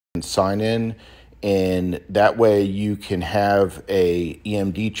sign in, and that way you can have a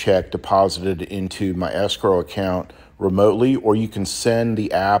EMD check deposited into my escrow account remotely, or you can send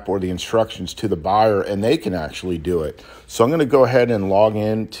the app or the instructions to the buyer and they can actually do it. So I'm going to go ahead and log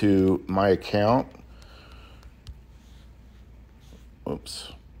into my account.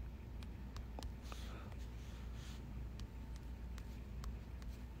 Oops.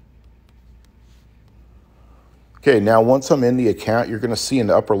 Okay, now once I'm in the account, you're going to see in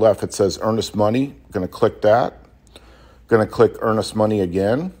the upper left it says earnest money. I'm going to click that. I'm going to click earnest money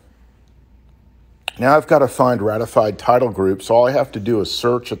again. Now I've got to find ratified title group, so all I have to do is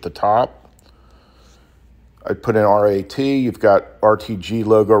search at the top. I put in RAT, you've got RTG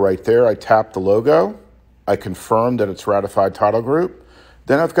logo right there. I tap the logo. I confirm that it's ratified title group.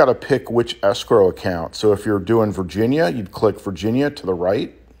 Then I've got to pick which escrow account. So if you're doing Virginia, you'd click Virginia to the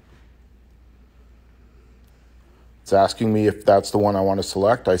right. It's asking me if that's the one I want to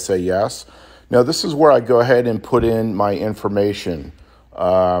select. I say yes. Now this is where I go ahead and put in my information.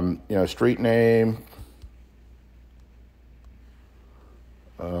 Street name.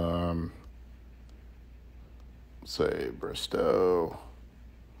 Say Bristow.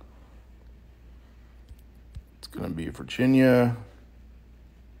 It's going to be Virginia.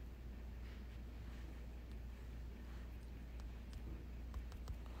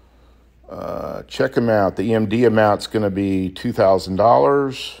 Check amount. The EMD amount's going to be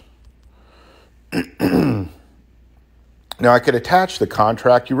 $2,000. Now, I could attach the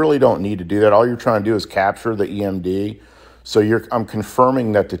contract. You really don't need to do that. All you're trying to do is capture the EMD. So I'm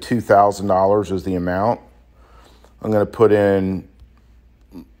confirming that the $2,000 is the amount. I'm going to put in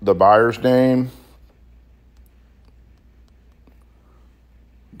the buyer's name,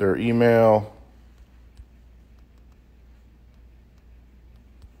 their email,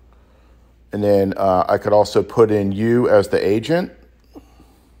 and then I could also put in you as the agent.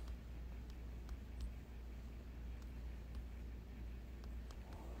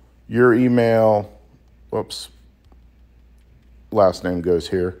 Your email, whoops, last name goes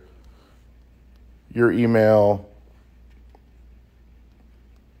here. Your email,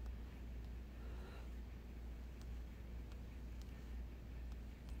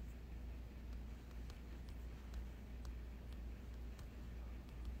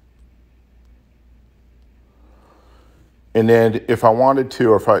 and then if I wanted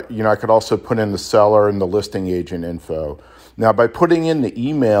to, or if I could also put in the seller and the listing agent info. Now, by putting in the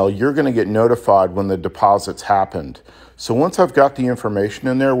email, you're going to get notified when the deposits happened. So once I've got the information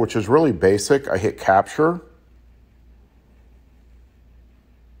in there, which is really basic, I hit capture.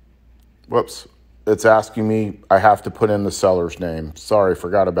 Whoops, it's asking me I have to put in the seller's name. Sorry,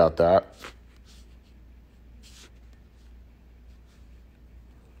 forgot about that.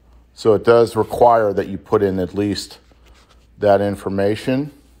 So it does require that you put in at least that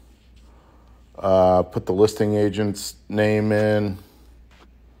information. Put the listing agent's name in.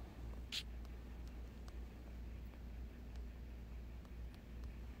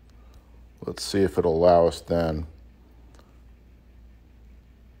 Let's see if it'll allow us then.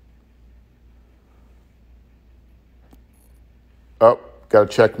 Oh, got to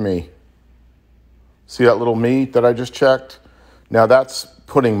check me. See that little me that I just checked? Now that's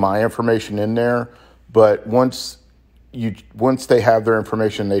putting my information in there, but once they have their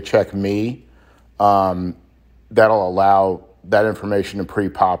information, they check me, that'll allow that information to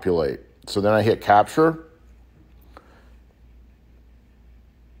pre-populate. So then I hit capture.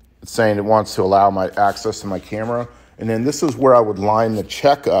 It's saying it wants to allow my access to my camera. And then this is where I would line the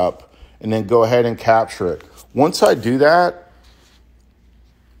check up and then go ahead and capture it. Once I do that,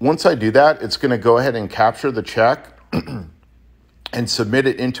 it's going to go ahead and capture the check and submit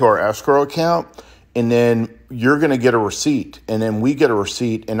it into our escrow account. And then you're going to get a receipt, and then we get a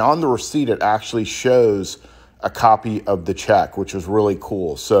receipt, and on the receipt it actually shows a copy of the check, which is really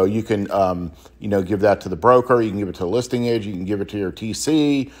cool. So you can give that to the broker, you can give it to the listing agent, you can give it to your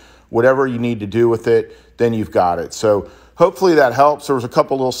TC, whatever you need to do with it, then you've got it. So hopefully that helps. There was a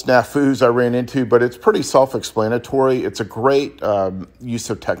couple little snafus I ran into, but it's pretty self-explanatory. It's a great use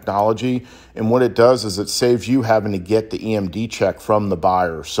of technology, and what it does is it saves you having to get the EMD check from the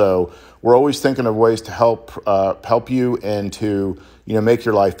buyer. So we're always thinking of ways to help you and to make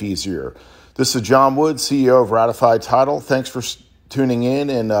your life easier. This is John Wood, CEO of Ratified Title. Thanks for tuning in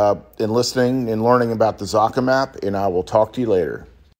and listening and learning about the Zoccam app, and I will talk to you later.